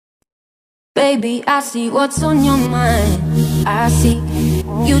Baby, I see what's on your mind. I see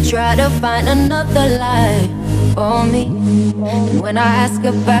you try to find another lie for me. And when I ask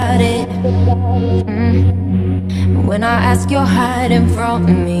about it, when I ask, you're hiding from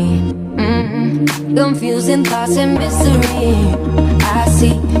me. Confusing thoughts and misery. I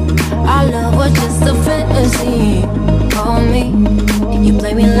see our love was just a fantasy for me. You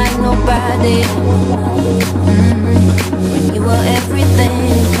play me like nobody. When you were everything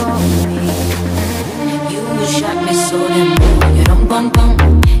for me. You shot me so damn. You dum bum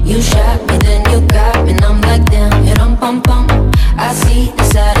bum. You shot me, then you got me, and I'm like damn. You dum bum bum. I see the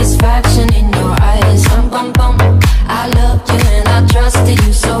satisfaction in your eyes. Dum bum bum. I loved you and I trusted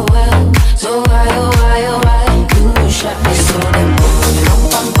you so well. So why, oh why, oh why? You shot me so damn. You dum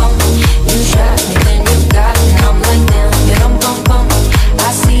bum bum. You shot me, then you got me, and I'm like damn. You dum bum bum.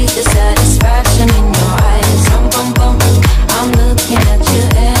 I see the satisfaction in your eyes. Dum bum bum. I'm looking at you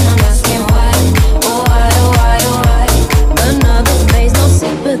and I'm asking why. Oh why, oh why, oh why? Another face, no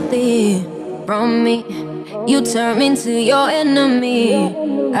sympathy from me. You turn me into your enemy.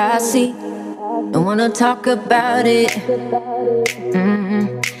 I see. Don't wanna talk about it.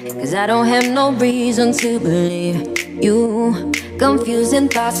 Cause I don't have no reason to believe you. Confusing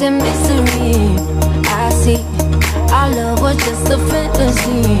thoughts and mystery. I see our love was just a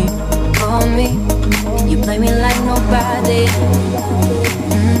fantasy for me. You play me like nobody.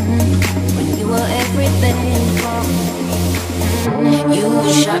 When you were everything for me.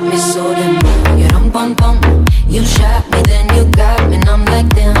 You shot me so damn. You dum bum bum. You shot me, then you got me, and I'm like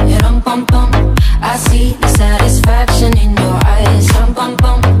damn. You dum bum bum. I see the satisfaction in your eyes. Dum bum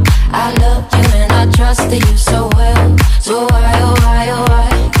bum. I loved you and I trusted you so well. So why, oh why, oh why?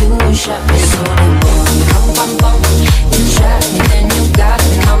 You shot me so damn. You dum bum bum. You shot me, then you got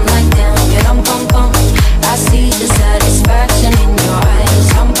me, and I'm like damn. You dum bum bum. I see the satisfaction in your eyes.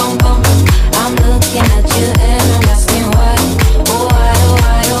 Dum bum bum. I'm looking at you and I'm asking why. Oh why, oh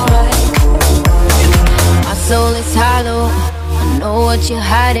why, oh why? My soul is hollow. I know what you're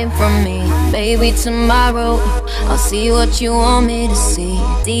hiding from me. Baby, tomorrow I'll see what you want me to see.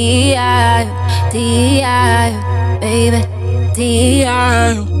 D.I., D.I., baby,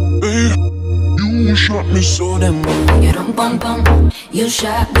 D.I. You shot me so damn well. You dum bum bum. You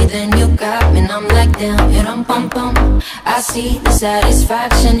shot me, then you got me, and I'm like damn. You dum bum bum. I see the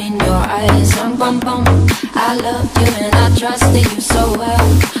satisfaction in your eyes. Dum bum bum. I loved you and I trusted you so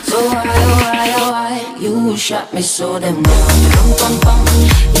well. So why, oh why, oh why? You shot me so damn well. You dum bum bum.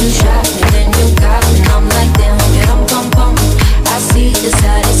 You shot me, then you got me, and I'm like damn. You dum bum bum.